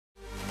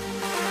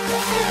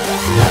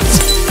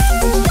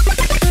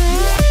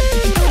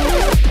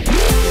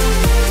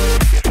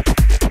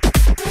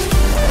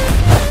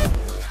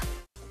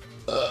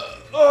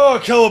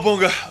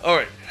Cowabunga!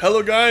 Alright,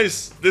 hello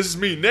guys, this is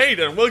me, Nate,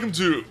 and welcome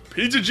to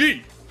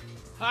P2G.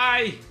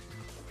 Hi!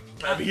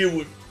 I'm here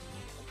with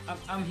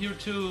I'm here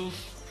too.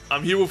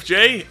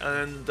 Jay,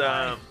 and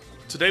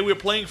today we're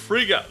playing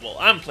Freakout. Well,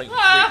 I'm playing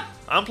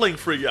I'm playing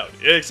Freakout,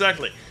 yeah,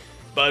 exactly.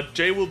 But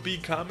Jay will be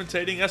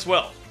commentating as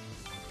well.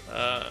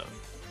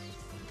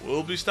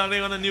 We'll be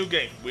starting on a new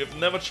game. We've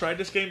never tried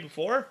this game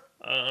before.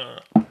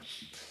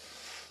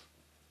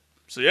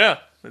 So yeah,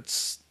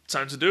 it's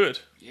time to do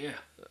it. Yeah.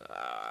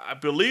 I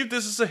believe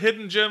this is a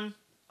hidden gem.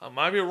 I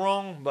might be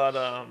wrong, but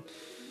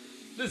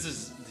This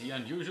is the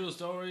unusual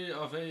story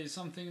of a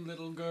something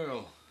little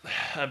girl.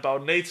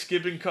 about Nate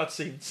skipping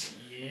cutscenes.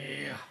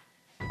 Yeah.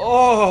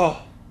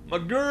 Oh, my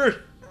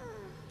god,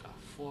 The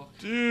fuck?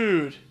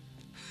 dude,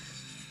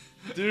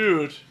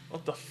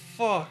 what the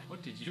fuck,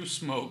 What did you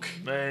smoke?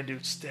 man,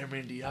 dude, stare me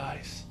in the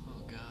eyes.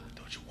 Oh god.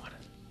 Don't you want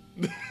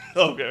it?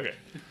 Okay.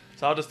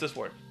 So how does this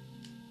work?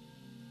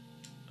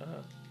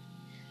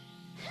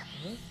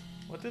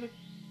 What did it?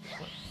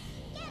 What?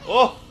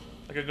 Oh,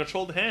 I can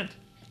control the hand.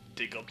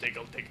 Dig up.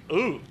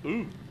 Ooh.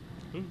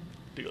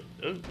 Dig up.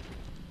 Ooh.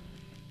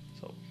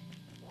 So,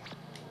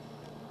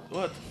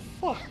 what the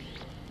fuck?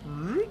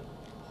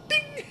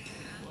 Ding!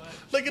 What?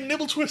 Like a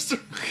nibble twister.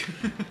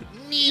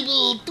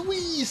 Nibble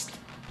twist.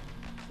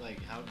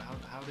 Like how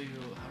do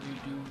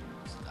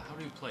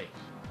you play?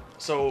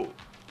 So,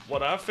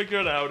 what I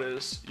figured out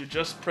is you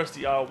just press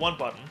the R1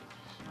 button,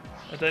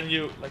 and then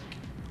you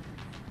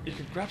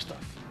can grab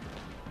stuff.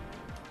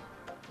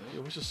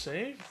 You wish to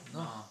save?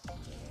 No.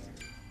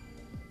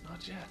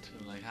 Not yet. So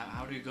like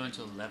how do you go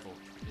into a level?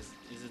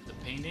 Is it the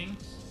painting?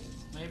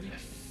 Maybe? I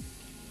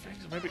think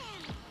so, maybe.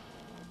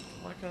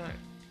 Why can I?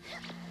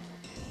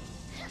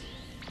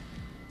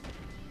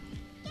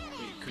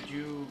 Wait, could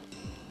you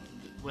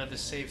where the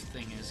save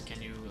thing is,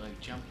 can you like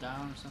jump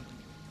down or something?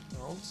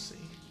 Well, let's see.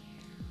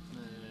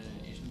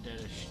 Isn't that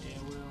a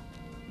stairwell?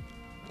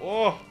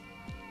 Oh!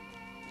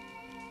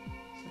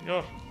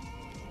 Senor.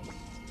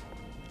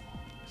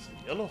 It's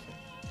a yellow thing.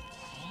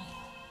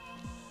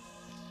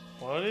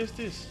 What is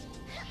this?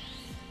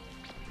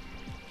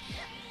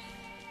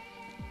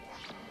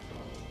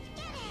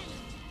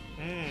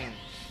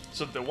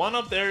 So the one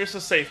up there is a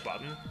save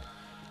button.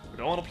 We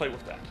don't want to play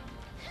with that.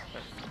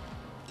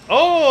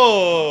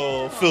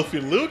 Oh, filthy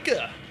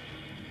Luca.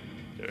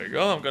 There we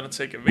go. I'm gonna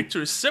take a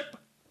victory sip.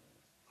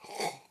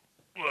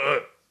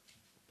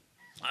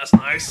 That's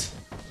nice.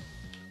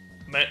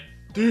 Man,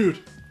 dude.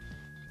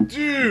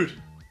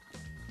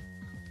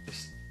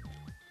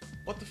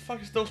 What the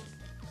fuck is those?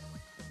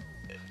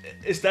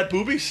 Is that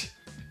boobies?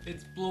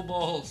 It's blue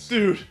balls.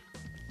 Dude.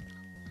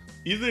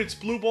 Either it's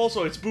blue balls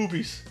or it's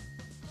boobies.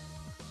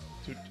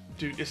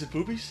 Dude, is it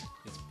boobies?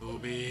 It's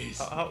boobies.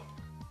 How?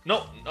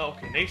 No,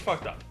 okay, Nate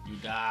fucked up. You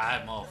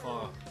died,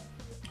 motherfucker.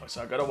 Oh,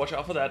 so I gotta watch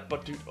out for that,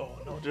 but dude, oh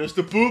no, there's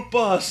the boob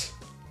boss.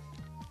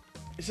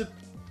 Is it?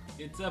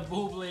 It's a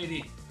boob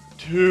lady.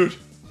 Dude.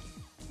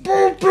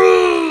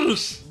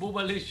 Boobies!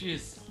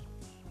 Boobalicious.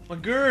 My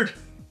god.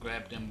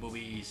 Grab them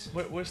boobies.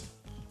 Where's...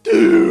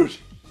 Dude!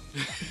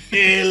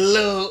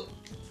 Hello!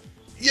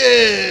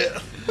 Yeah!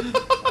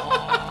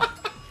 Oh.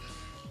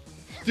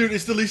 Dude,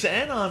 it's the Lisa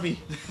Ann army.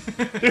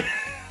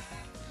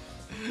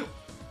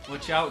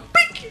 Watch out.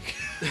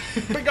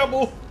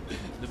 Peekaboo!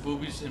 The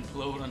boobies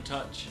implode on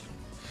touch.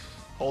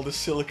 All the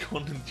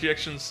silicone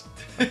injections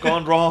have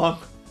gone wrong.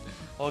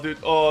 Oh, dude.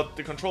 Oh,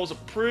 the controls are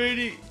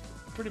pretty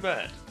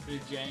bad. Pretty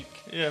jank.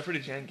 Yeah,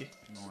 pretty janky.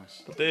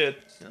 Nice. But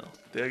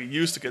they're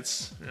used to get,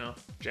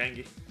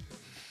 janky.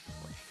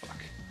 What the fuck?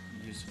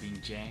 Used to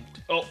being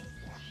janked. Oh,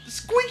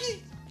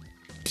 squeaky!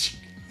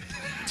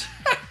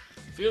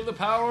 Feel the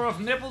power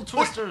of nipple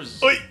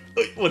twisters. Oi,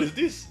 what is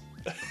this?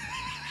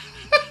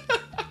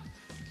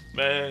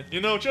 Man,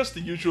 just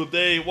the usual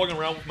day, walking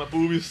around with my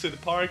boobies in the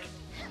park.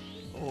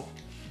 Oh,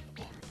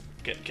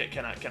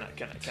 can I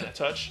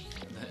touch?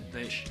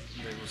 They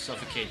will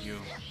suffocate you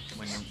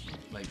when you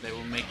they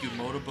will make you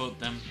motorboat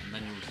them and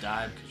then you will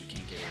die because you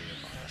can't get out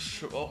of Yeah,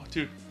 sure. Oh,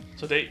 dude.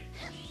 So they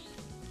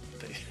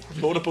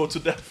motorboat to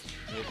death.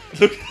 it.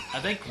 Look,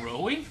 Are they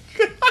growing?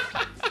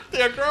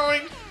 they are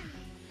growing.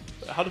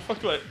 How the fuck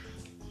do I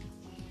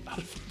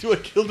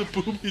kill the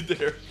boobie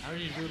there? How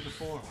did you do it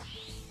before?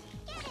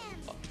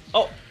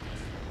 Oh,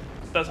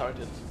 that's how I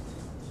did it.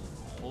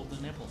 Pull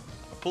the nipple.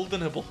 I pulled the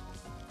nipple.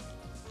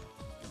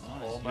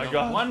 Nice. Oh You my have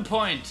god. 1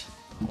 point.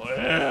 Oh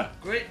yeah.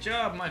 Great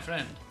job, my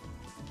friend.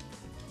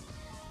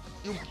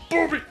 You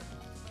boobie!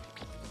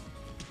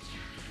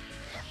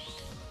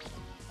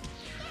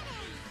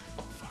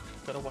 Oh fuck,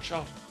 gotta watch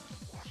out.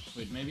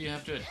 Wait, maybe you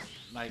have to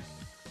like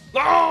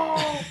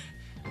No!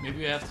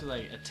 maybe you have to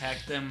like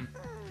attack them.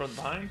 From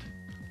behind?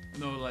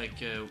 No, like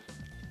you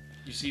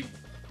see,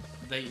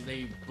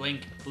 they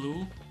blink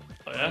blue.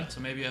 Oh yeah? Right?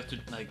 So maybe you have to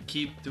like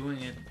keep doing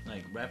it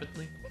like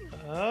rapidly.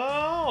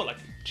 Oh, like...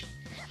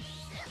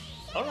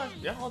 Alright,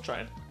 yeah, I'll try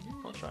it.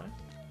 I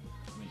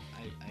mean,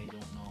 I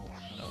don't know.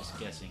 I'm just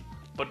guessing.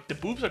 But the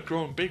boobs are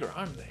growing bigger,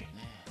 aren't they?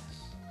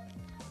 Yes.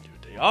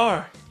 Dude, they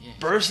are. Yes.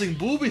 Bursting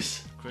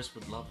boobies. Chris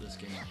would love this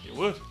game. You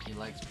would. He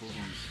likes boobies.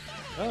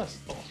 Yes.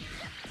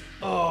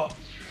 Oh,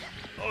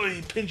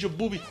 he pinched your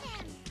boobie.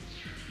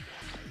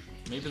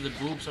 Maybe the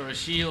boobs are a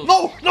shield.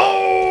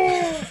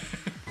 No!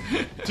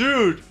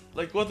 Dude,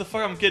 like what the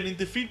fuck? I'm getting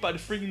defeated by the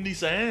freaking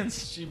Lisa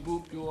hands. She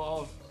booped you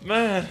off.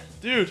 Man,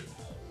 dude,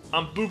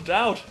 I'm booped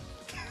out.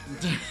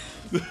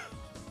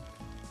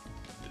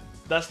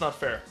 That's not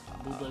fair.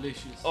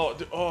 Boobalicious.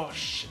 Oh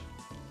shit.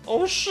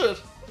 Oh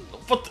shit.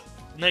 But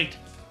Nate,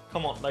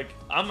 come on, like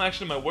I'm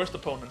actually my worst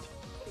opponent.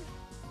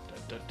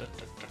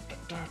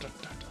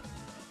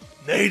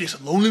 Nate is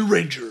a lonely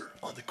ranger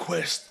on the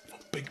quest for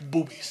big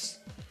boobies.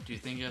 Do you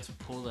think you have to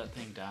pull that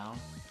thing down?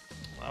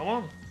 I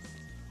won't.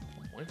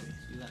 Maybe.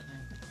 See that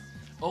thing?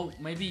 Oh,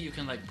 maybe you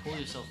can like pull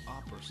yourself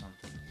up or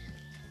something.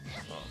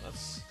 Oh,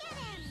 that's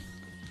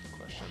a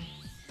question.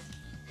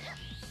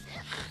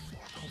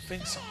 I don't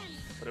think so.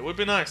 But it would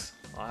be nice.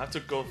 I'll have to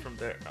go from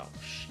there. Oh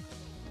shit.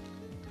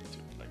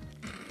 Dude, like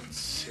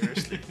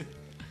seriously.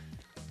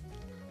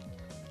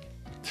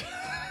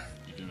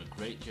 You're doing a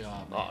great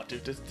job, man. Oh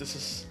dude, this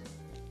is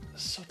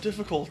so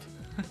difficult.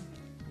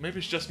 Maybe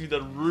it's just me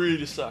that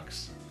really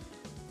sucks.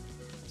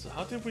 So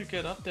how did we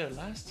get up there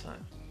last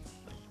time?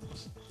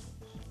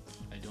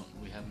 Like,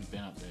 We haven't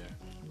been up there.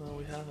 no,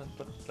 we haven't.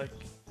 But like,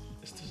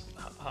 is this?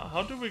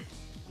 How do we?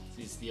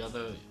 It's the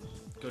other.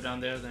 Go down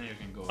there, then you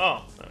can go.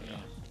 Oh, there we go.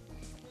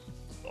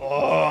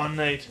 Oh,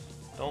 Nate,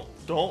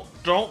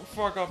 don't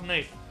fuck up,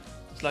 Nate.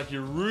 It's like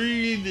you're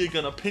really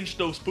gonna pinch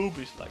those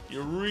boobies. Like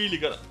you're really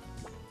gonna.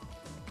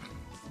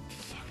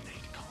 Fuck,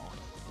 Nate, come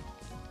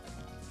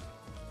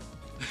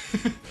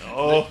on.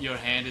 Oh. Like your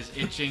hand is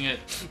itching it.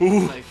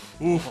 Ooh. Like,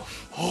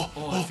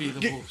 I feel the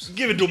boobs.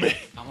 Give it to me.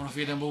 I wanna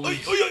feel them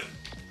boobies.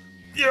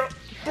 Yeah,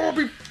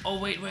 Bobby. Oh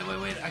wait,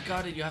 I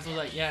got it. You have to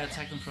like,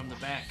 attack them from the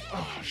back. Oh,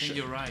 I think shit.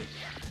 you're right.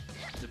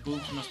 The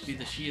boobs must be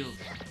the shield.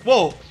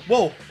 Whoa,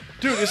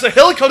 dude, it's a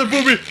helicopter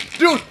boobie.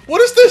 Dude,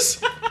 what is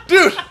this?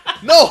 Dude,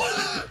 no.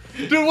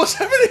 Dude, what's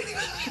happening?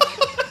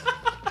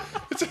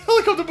 It's a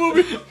helicopter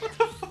boobie. What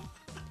the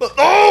fuck?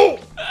 No!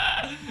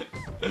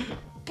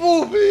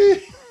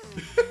 Boobie.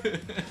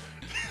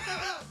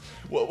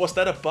 What, was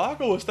that a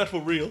bug or was that for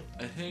real?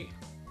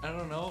 I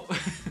don't know.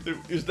 Dude,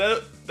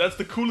 that's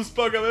the coolest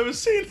bug I've ever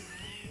seen.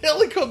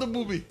 Helicopter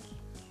boobie.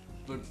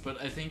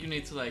 But I think you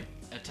need to like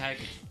attack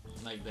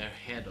like their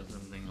head or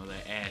something or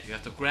their ass. You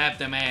have to grab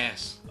them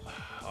ass.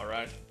 All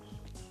right,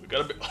 we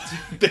gotta be.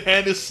 the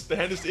hand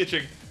is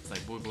itching. It's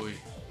like boy.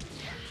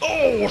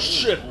 Oh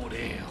shit! Oh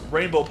damn!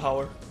 Rainbow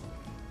power.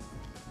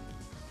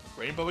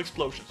 Rainbow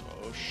explosions.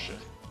 Oh shit!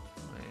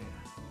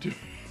 Man.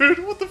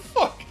 Dude, what the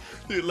fuck?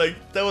 Dude,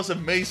 like that was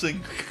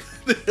amazing.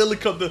 The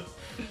helicopter.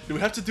 Do we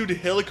have to do the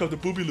helicopter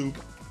booby loop?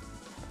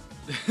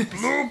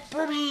 So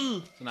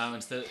now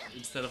instead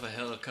of a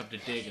helicopter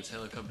dick, it's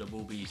helicopter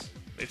boobies.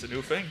 It's a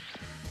new thing.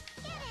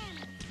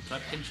 Try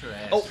pinch her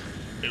ass. Oh,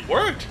 it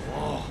worked.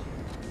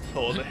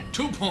 Oh, the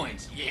 2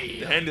 points.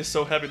 Yeah. hand is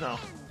so happy now.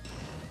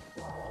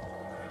 Oh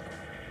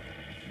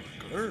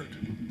my god.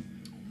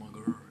 Oh my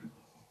god.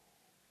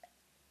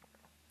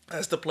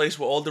 That's the place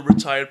where all the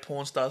retired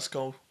porn stars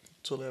go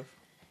to live.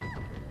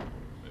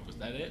 Wait, was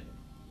that it?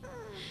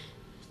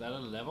 Was that a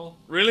level?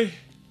 Really?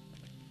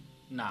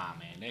 Nah,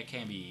 man, that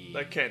can't be.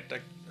 That can't.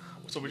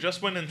 So we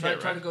just went in Try here,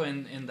 to right? go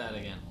in that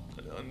again.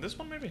 On this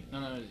one, maybe?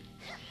 No.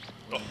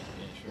 Oh. Yeah,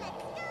 sure.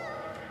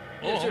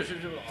 Oh. Yeah, sure.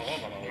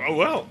 Oh,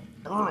 well.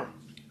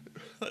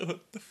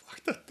 What the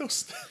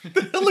fuck?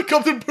 The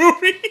helicopter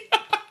booby.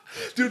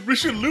 Dude, we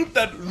should loop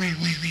that.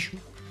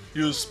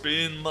 You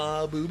spin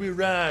my booby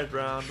right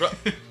round.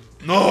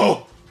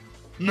 No!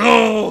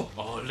 No!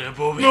 Oh, the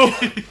booby. No!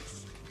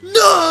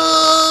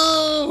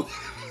 No!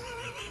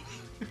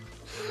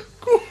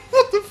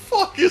 What the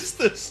fuck is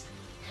this?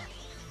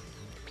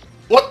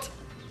 What?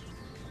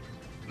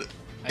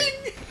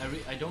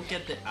 I don't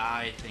get the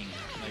eye thing.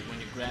 Like when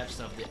you grab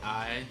stuff, the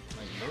eye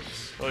like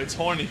looks. Oh, it's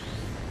horny.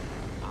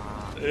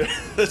 Ah. Yeah,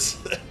 that's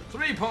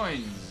 3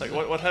 points. like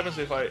what happens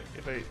if I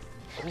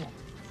oh.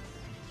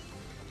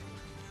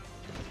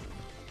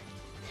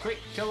 Quick,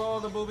 kill all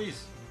the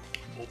boobies.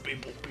 Boopy,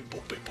 boopy,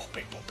 boopy,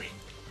 boopy, boopy.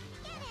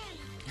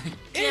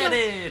 Get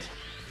it!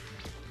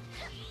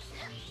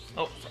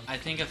 Oh, I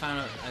think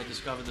I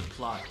discovered the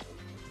plot.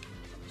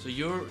 So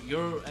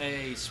you're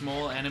a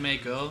small anime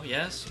girl,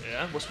 yes?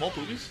 yeah, with small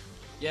boobies.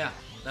 Yeah,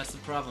 that's the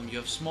problem. You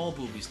have small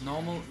boobies.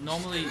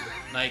 Normally,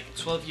 like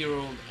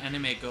 12-year-old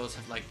anime girls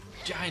have like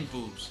giant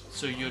boobs.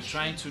 So you're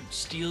trying to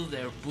steal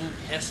their boob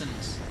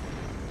essence.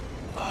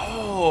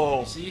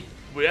 Oh, See?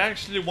 we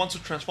actually want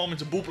to transform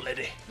into boob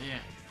lady. Yeah.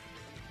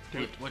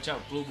 Dude. Watch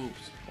out, blue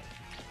boobs.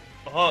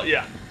 Oh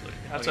yeah,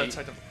 you have to Okay.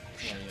 attack them.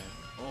 Yeah.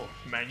 Oh,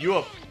 Man, you're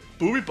a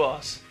booby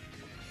boss.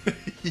 pulling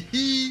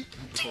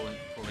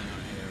her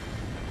hair.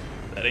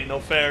 That ain't no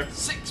fair.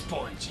 6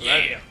 points.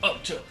 Right. Yeah.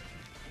 Up to.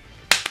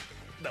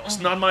 That was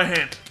not my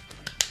hand.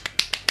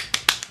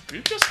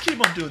 You just keep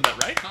on doing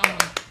that, right?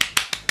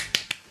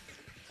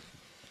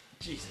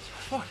 Jesus.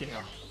 Fucking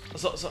hell.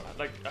 So,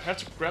 like, I have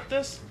to grab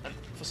this, and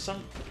for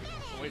some...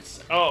 Wait a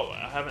sec. Oh,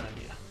 I have an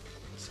idea.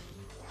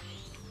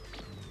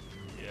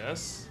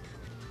 Yes.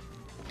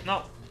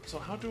 No. So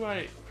how do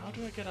I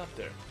get up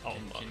there? Oh,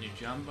 Can you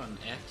jump on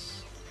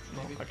X?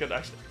 no, Maybe?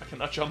 I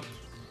cannot jump.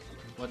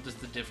 What does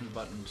the different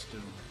buttons do?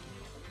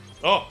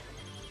 Oh.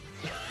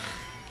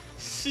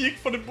 Seek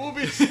for the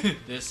boobies.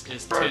 This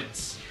is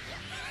tits.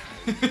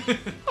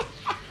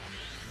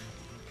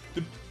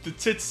 the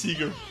tit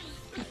seeker.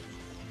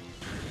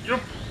 Yup.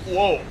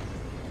 Whoa.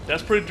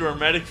 That's pretty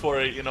dramatic for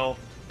a, you know,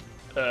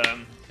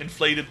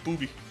 inflated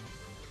boobie.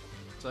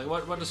 So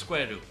what does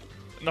square do?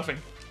 Nothing.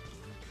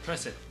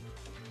 Press it.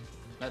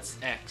 That's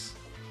X.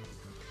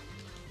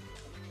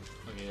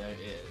 Okay,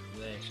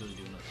 they actually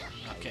do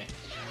nothing. Okay.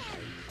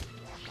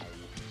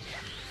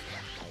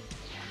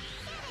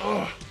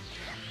 Oh.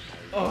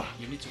 Oh.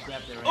 You need to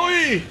grab their ass.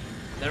 Oi!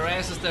 Their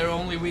ass is their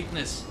only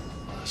weakness.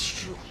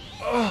 That's true.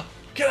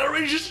 Can I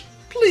reach it?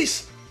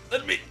 Please.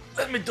 Let me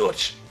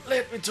dodge.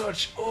 Let me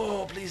touch.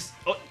 Oh, please.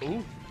 Oh.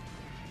 Ooh.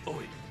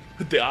 Oh.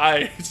 The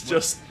eye. It's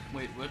just.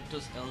 Wait, what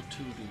does L2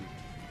 do?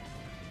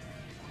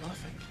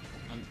 Nothing.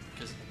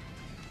 Because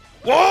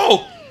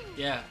Whoa!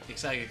 yeah,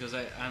 exactly. Because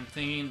I'm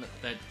thinking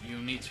that you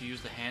need to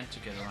use the hand to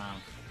get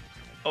around.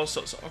 Oh,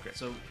 so okay.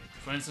 So,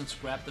 for instance,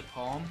 grab the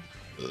palm.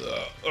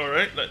 All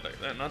right, like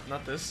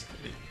not this.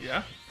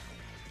 Yeah.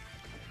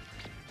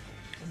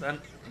 And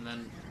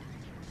then.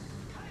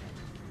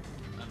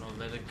 I don't know,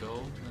 let it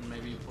go, and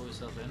maybe you pull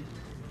yourself in.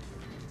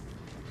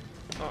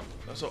 Oh,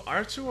 so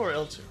R2 or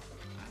L2?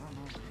 I don't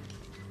know.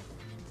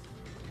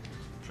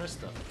 Press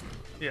stuff.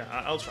 Yeah,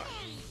 I'll try.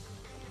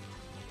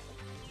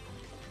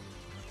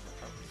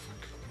 Oh,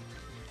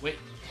 Wait.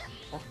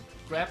 fuck.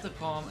 Grab the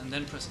palm and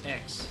then press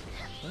X.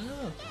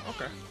 Oh,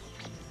 okay.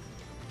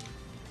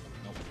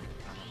 Nope.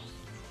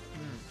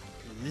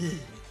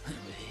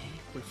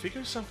 We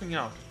figured something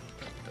out.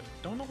 I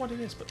don't know what it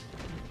is, but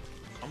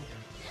come here.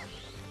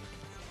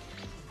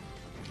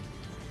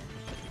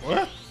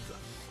 What the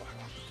fuck?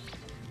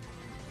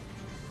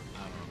 I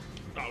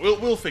don't know. No,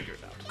 we'll figure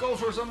it out. Go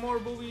for some more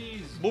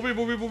boobies!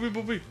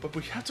 Booby. But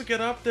we have to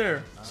get up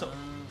there. So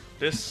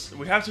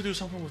we have to do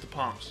something with the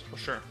palms for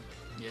sure.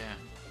 Yeah.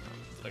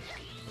 Like,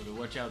 Okay,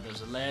 watch out,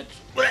 there's a ledge.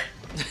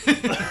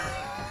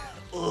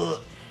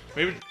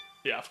 maybe.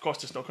 Yeah, of course.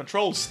 There's no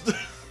controls.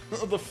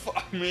 What the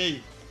fuck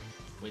me?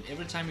 Wait,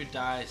 every time you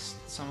die,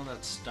 some of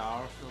that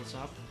star fills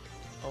up.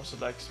 Also,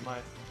 like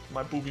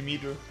my booby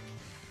meter.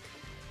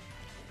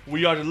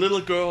 We are the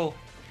little girl.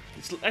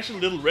 It's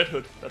actually Little Red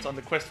Hood that's on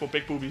the quest for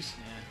big boobies.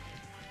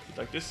 Yeah.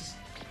 Like this is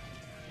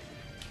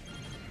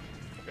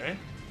okay.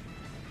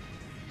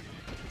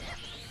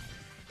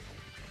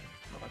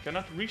 No, I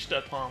cannot reach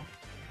that palm.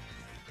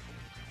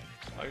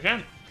 I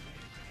can.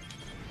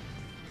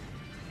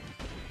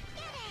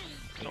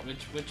 No.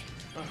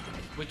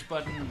 Which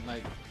button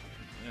like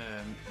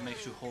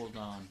makes you hold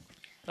on?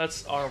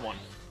 That's R1.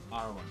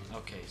 R1.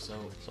 Okay, so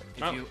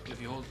now-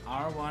 if you hold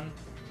R1 and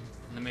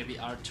then maybe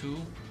R2.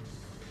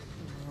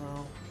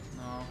 No.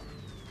 No.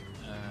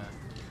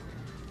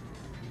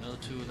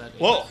 L2. That.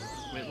 Whoa!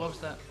 Wait, what was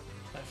that?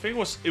 I think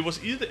it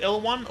was either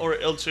L1 or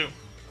L2.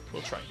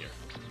 We'll try here.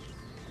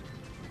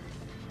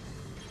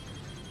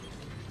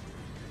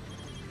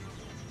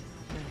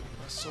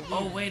 That's so weird.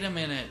 Oh, wait a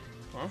minute.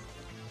 Huh?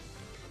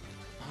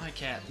 Oh, I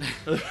can't.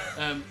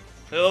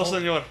 Hello,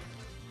 senor.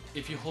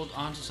 If you hold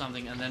on to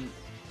something and then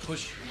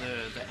push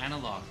the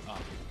analog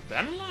up. The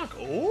analog?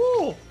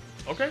 Oh!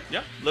 Okay,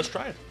 yeah, let's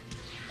try it.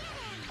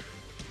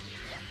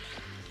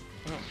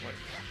 Oh, wait.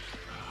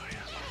 Oh, yeah.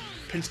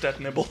 Pinch that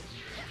nibble.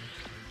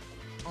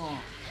 Oh.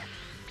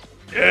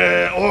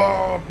 Yeah!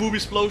 Oh! Boob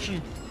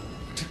explosion!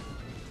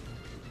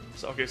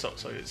 So, okay, so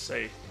you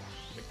say...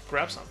 You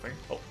grab something.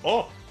 Oh!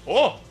 Oh!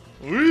 Oh!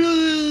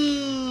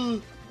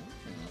 Whee!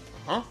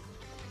 Huh?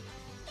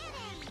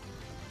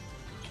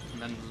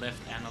 And then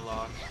left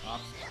analog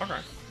up.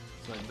 Okay.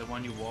 So like the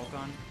one you walk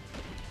on.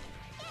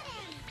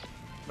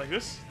 Like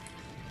this?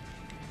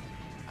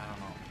 I don't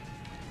know.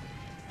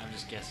 I'm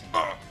just guessing.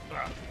 Ah.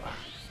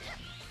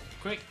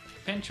 Quick,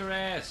 pinch your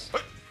ass.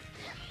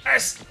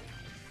 Yes!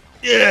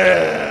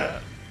 Yeah!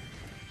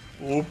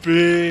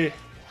 Whoopee!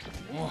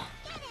 Oh.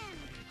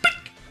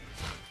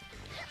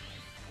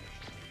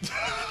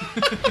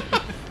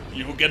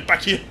 You get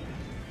back here!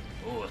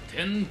 Oh,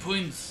 10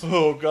 points.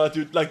 Oh god,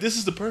 dude, like this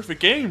is the perfect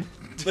game.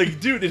 Like,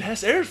 dude, it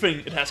has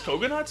everything. It has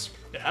coconuts,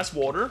 it has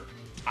water,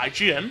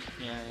 IGN,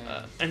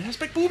 Yeah. and it has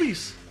big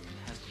boobies.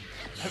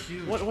 It has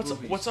huge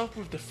boobies. What's up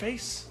with the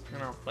face? You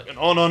know, like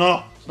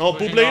no, boob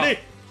Pushing lady.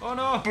 off. Oh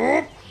no!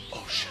 Boop.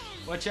 Oh shit,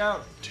 Watch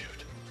out! dude,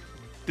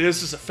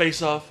 this is a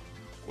face-off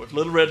with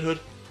Little Red Hood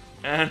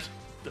and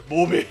the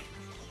boobie.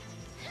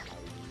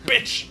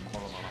 Bitch.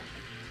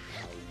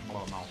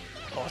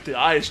 Oh, the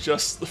eye is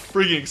just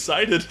freaking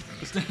excited.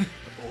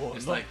 Oh,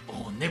 It's no. like,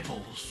 oh,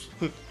 nipples.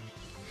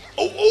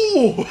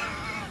 Oh!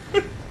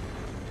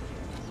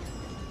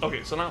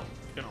 Okay, so now,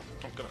 you know,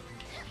 I'm gonna...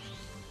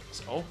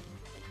 So,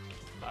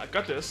 I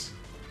got this.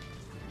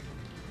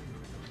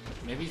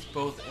 Maybe it's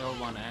both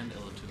L1 and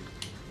L2.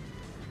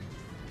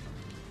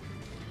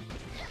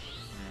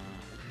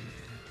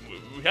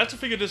 We have to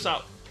figure this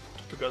out,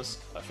 because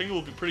I think it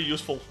will be pretty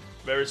useful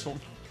very soon.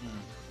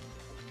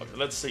 Okay,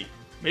 let's see.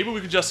 Maybe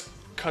we could just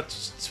cut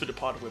to the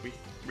part where we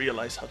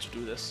realize how to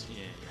do this.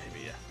 Yeah.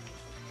 Maybe, yeah.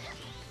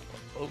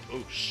 Oh,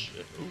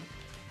 shit. Ooh.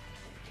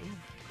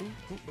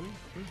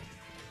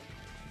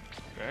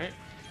 Okay.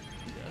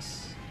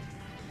 Yes.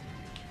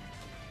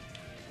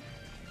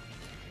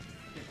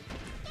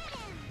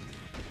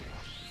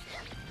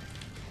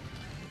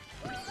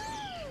 I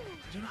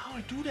don't know how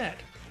I do that.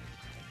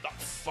 Oh,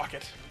 fuck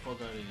it. Hold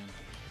that again.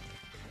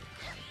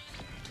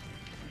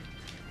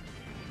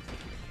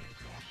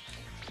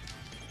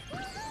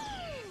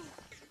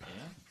 Yeah.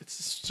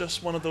 It's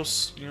just one of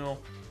those, you know,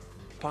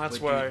 parts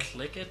Wait, where do you I...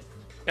 click it?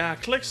 Yeah, I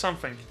click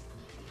something.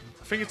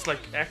 I think it's like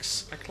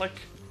X. I click.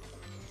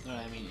 No,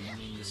 I mean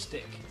the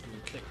stick. Do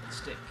you click the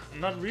stick?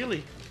 Not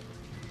really.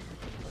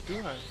 Or do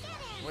I?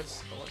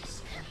 What's...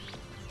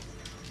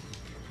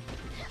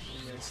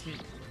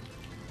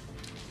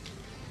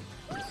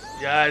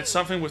 Yeah, it's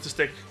something with the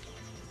stick.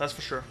 That's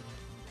for sure.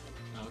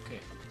 Okay.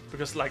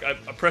 Because like I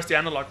press the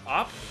analog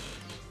up,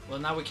 Well,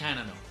 now we kind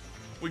of know.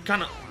 we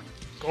kind of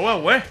go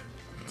away.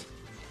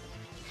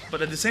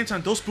 But at the same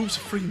time, those boobs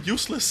are freaking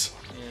useless.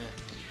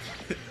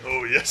 Yeah.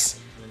 Oh yes.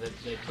 I mean,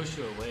 they push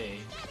you away.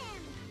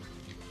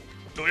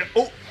 Oh yeah.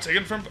 Oh, take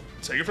it from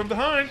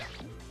behind.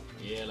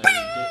 Yeah, like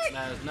you did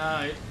last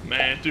night.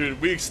 Man, dude,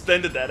 we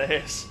extended that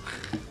ass.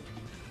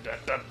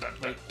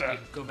 Wait,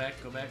 go back.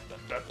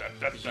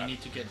 Because you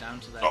need to get down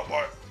to that Oh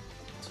boy.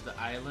 to the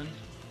island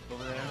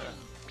over there.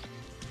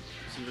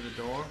 See with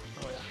the door.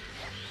 Oh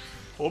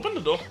yeah. Open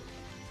the door.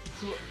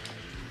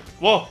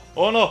 Whoa!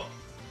 Oh no!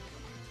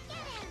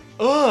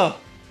 Ugh!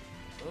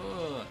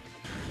 Ugh.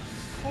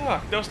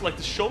 Fuck! That was like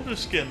the shoulder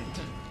skin.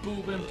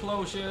 Boob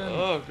implosion.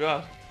 Oh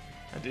god!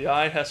 And the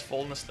eye has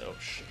fallen asleep. Oh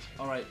shit!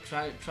 All right,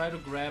 try to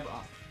grab.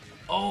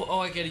 Oh,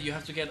 I get it. You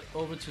have to get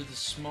over to the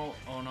small.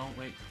 Oh no,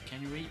 wait.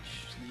 Can you reach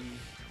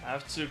the? I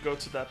have to go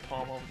to that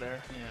palm over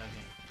there. Yeah,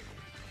 okay.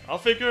 I'll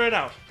figure it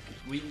out.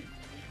 You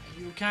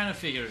kind of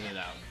figured it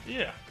out.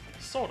 Yeah,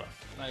 sort of.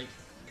 Like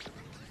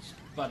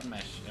button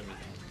mesh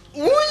everything.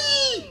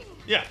 Whee!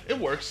 Yeah, it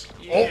works.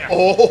 Yeah.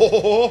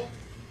 Oh!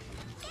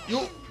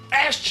 You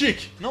ass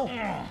cheek! No.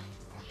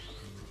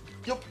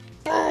 You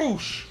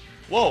boosh!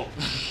 Whoa!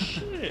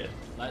 Shit.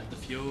 Light the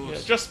fuse. Yeah,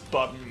 just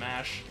button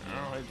mash.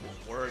 Oh, it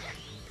won't work.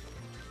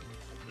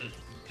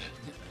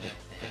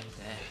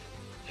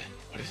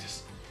 What is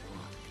this?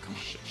 Come on.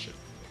 Shit.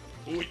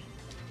 Ooh.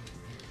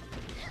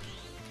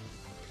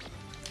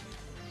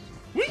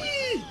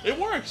 Whee! It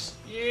works!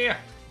 Yeah.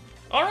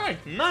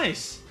 Alright,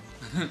 nice!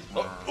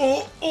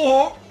 Oh!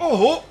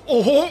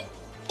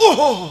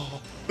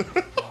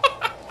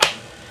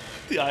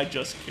 The eye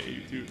just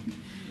caved, dude.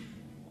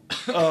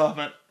 Oh,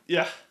 man.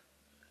 Yeah.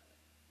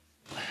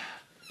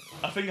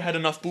 I think I had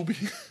enough booby.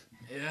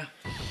 Yeah.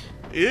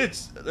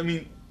 I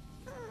mean,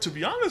 to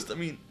be honest,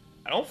 I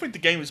don't think the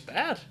game is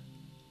bad.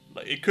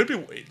 Like, it could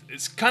be,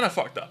 it's kind of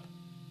fucked up.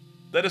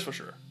 That is for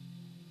sure.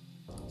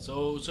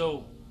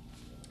 So,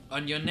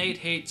 on your Nate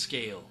hate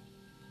scale.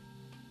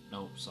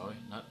 No, sorry,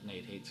 not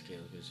Nate hate scale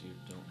because you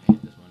don't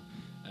hate this one.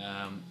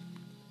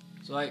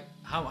 So like,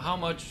 how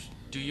much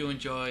do you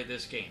enjoy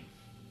this game?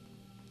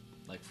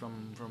 Like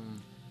from.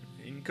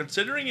 In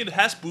considering it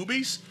has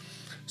boobies,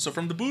 so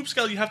from the boob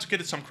scale you have to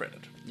get it some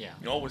credit. Yeah.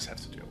 You always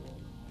have to do.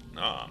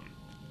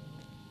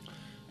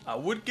 I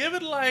would give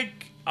it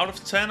like, out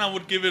of 10, I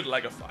would give it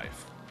like a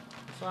 5.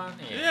 Fun.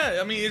 Yeah,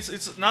 I mean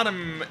it's not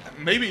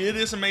maybe it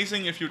is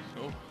amazing if you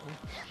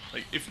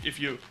like if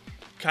you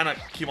kind of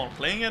keep on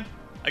playing it,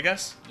 I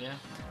guess. Yeah.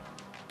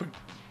 But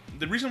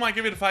the reason why I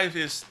give it a 5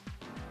 is,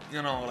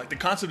 you know, like the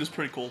concept is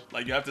pretty cool.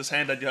 Like you have this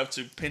hand that you have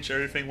to pinch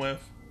everything with.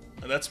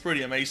 And that's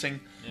pretty amazing.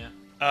 Yeah.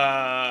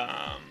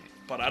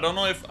 But I don't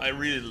know if I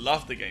really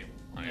love the game.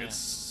 Like, Yeah.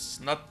 it's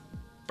not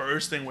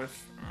bursting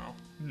with, you know,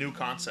 new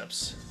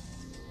concepts.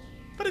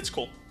 But it's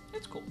cool.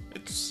 It's cool.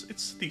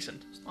 It's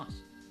decent. It's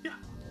nice. Yeah.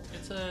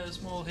 It's a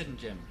small hidden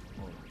gem.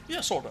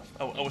 Yeah, sort of.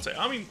 I would say.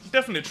 I mean,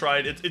 definitely try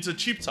it. It's a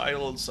cheap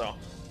title, so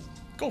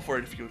go for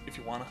it if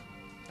you wanna.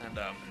 And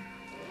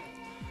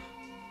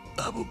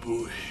oh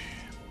boy.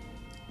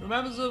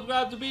 Remember to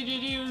subscribe to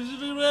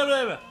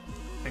BGG.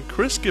 And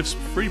Chris gives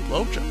free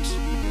blowjobs.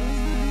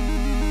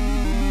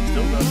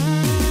 Still does.